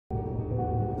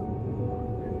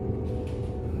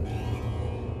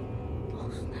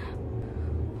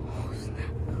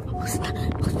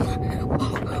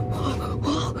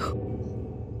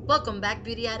Welcome back,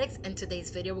 Beauty Addicts. In today's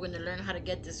video, we're going to learn how to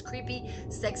get this creepy,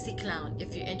 sexy clown.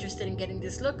 If you're interested in getting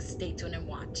this look, stay tuned and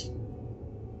watch.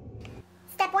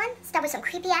 Step 1, start with some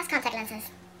creepy-ass contact lenses.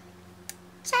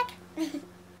 Check.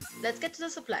 Let's get to the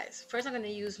supplies. First, I'm going to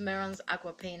use Mehron's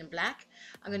Aqua Paint in black.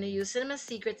 I'm going to use Cinema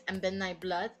Secrets and Midnight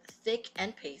Blood, thick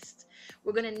and paste.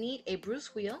 We're going to need a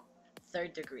bruise wheel,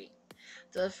 3rd degree.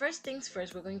 So the first things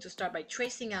first, we're going to start by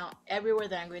tracing out everywhere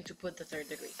that I'm going to put the 3rd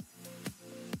degree.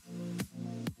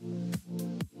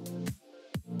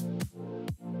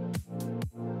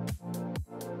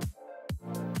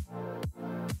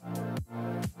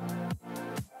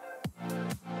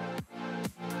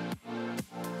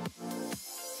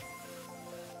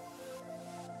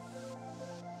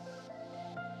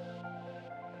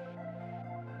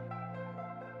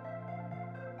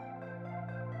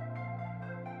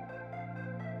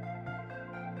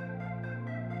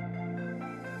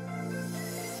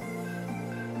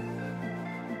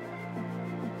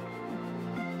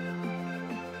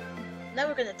 Now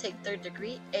we're going to take 3rd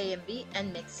degree, A and B,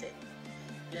 and mix it.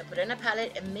 You're going to put it in a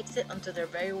palette and mix it until they're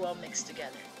very well mixed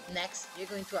together. Next, you're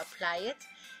going to apply it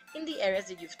in the areas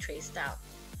that you've traced out.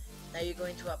 Now you're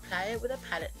going to apply it with a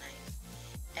palette knife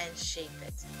and shape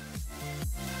it.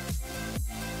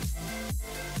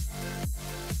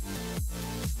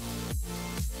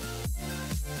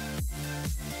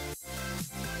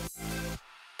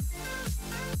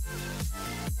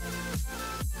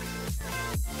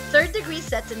 Third degree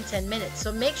sets in 10 minutes,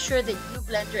 so make sure that you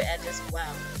blend your edges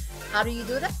well. How do you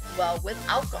do that? Well, with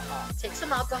alcohol. Take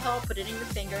some alcohol, put it in your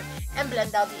finger, and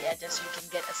blend out the edges so you can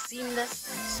get a seamless,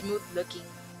 smooth looking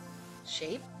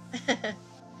shape.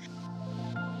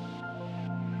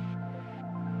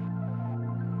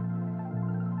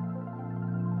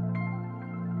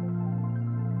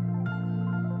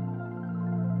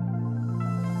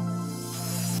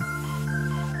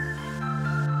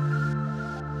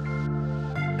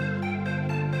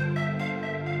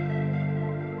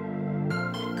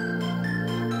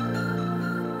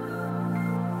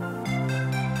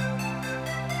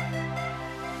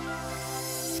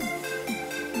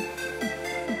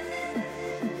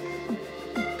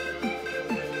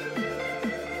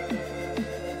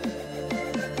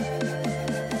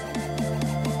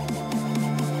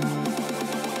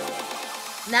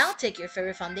 Now take your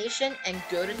favorite foundation and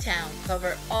go to town.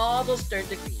 Cover all those 3rd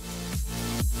degrees.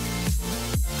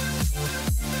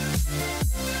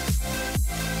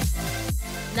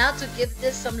 Now to give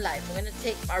this some life, we're going to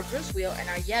take our bruise wheel and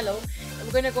our yellow and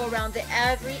we're going to go around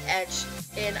every edge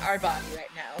in our body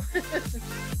right now.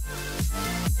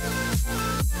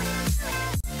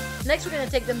 Next we're going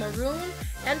to take the maroon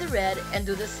and the red and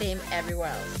do the same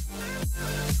everywhere else.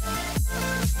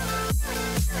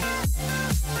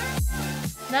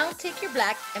 Now take your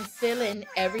black and fill in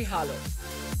every hollow.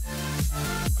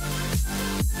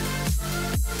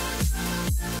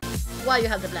 While you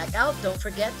have the black out, don't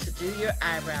forget to do your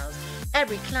eyebrows.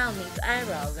 Every clown needs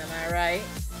eyebrows, am I right?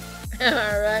 Am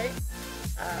I right?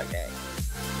 Okay.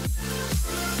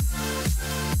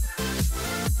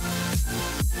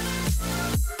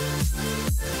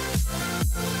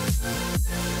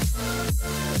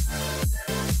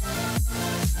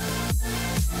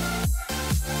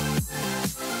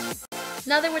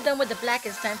 Now that we're done with the black,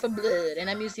 it's time for blood, and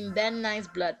I'm using Ben 9's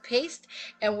blood paste,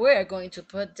 and we're going to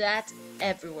put that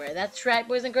everywhere. That's right,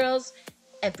 boys and girls,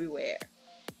 everywhere.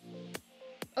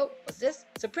 Oh, what's this?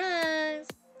 Surprise!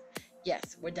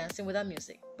 Yes, we're dancing without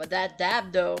music, but that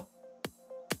dab though.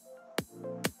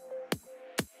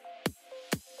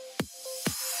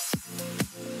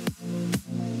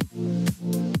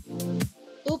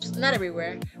 Oops, not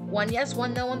everywhere. One yes,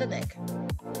 one no on the neck.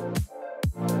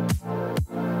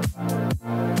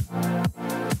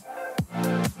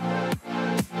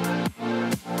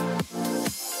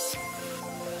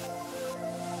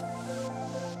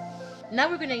 Now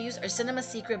we're going to use our Cinema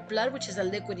Secret blood, which is a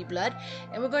liquidy blood,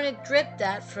 and we're going to drip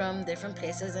that from different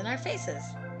places in our faces.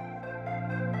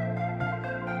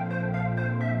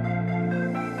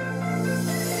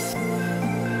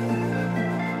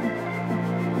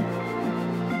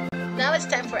 Now it's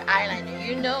time for eyeliner.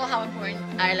 You know how important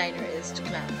eyeliner is to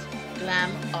clowns.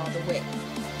 Glam all the way.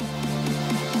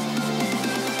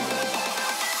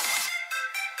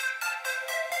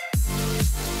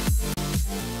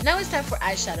 Now it's time for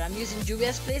eyeshadow. I'm using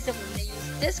Juvias Place and we're going to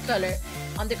use this color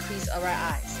on the crease of our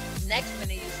eyes. Next, we're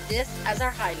going to use this as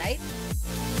our highlight.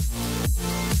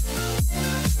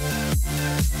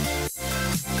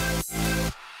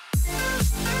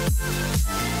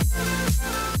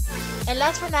 And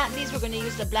last but not least, we're going to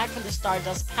use the black from the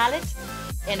Stardust palette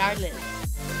in our lids.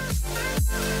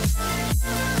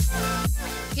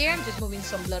 Here I'm just moving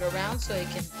some blood around so it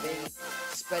can really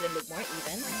spread and look more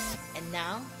even. And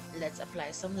now let's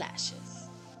apply some lashes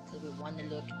because we want to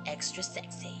look extra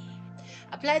sexy.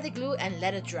 Apply the glue and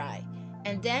let it dry.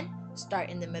 And then start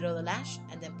in the middle of the lash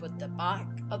and then put the back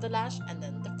of the lash and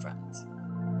then the front.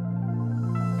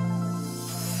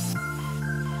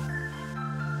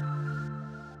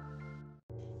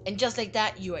 And just like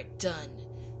that, you are done.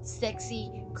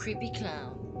 Sexy, creepy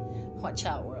clown. Watch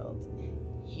out,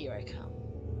 world. Here I come.